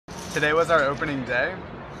Today was our opening day,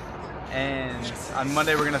 and on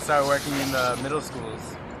Monday we're going to start working in the middle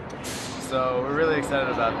schools. So we're really excited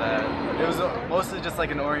about that. It was mostly just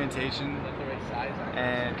like an orientation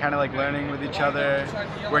and kind of like learning with each other,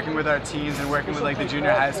 working with our teams and working with like the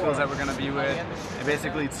junior high schools that we're going to be with, and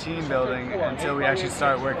basically team building until we actually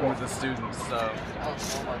start working with the students. So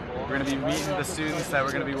we're going to be meeting the students that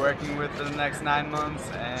we're going to be working with for the next 9 months,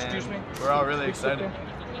 and we're all really excited.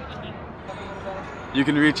 You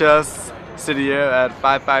can reach us, City Year, at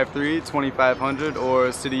 553-2500 or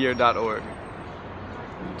cityyear.org.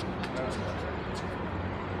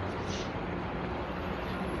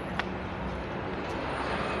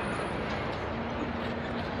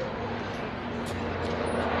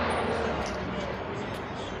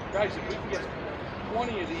 Guys, if we can get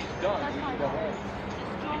 20 of these done, we can go home.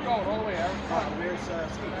 Keep going all the way out. Where's Steve?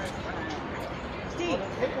 Steve!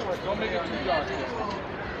 Don't make it too dark.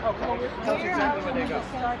 Okay. Tell us exactly where they go.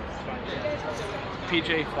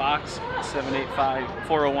 PJ Fox,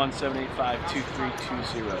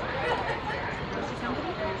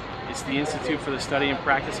 401-785-2320. It's the Institute for the Study and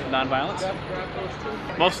Practice of Nonviolence.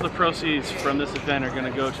 Most of the proceeds from this event are going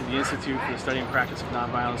to go to the Institute for the Study and Practice of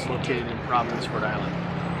Nonviolence located in Providence, Rhode Island.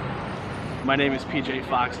 My name is PJ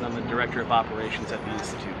Fox and I'm the Director of Operations at the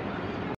Institute.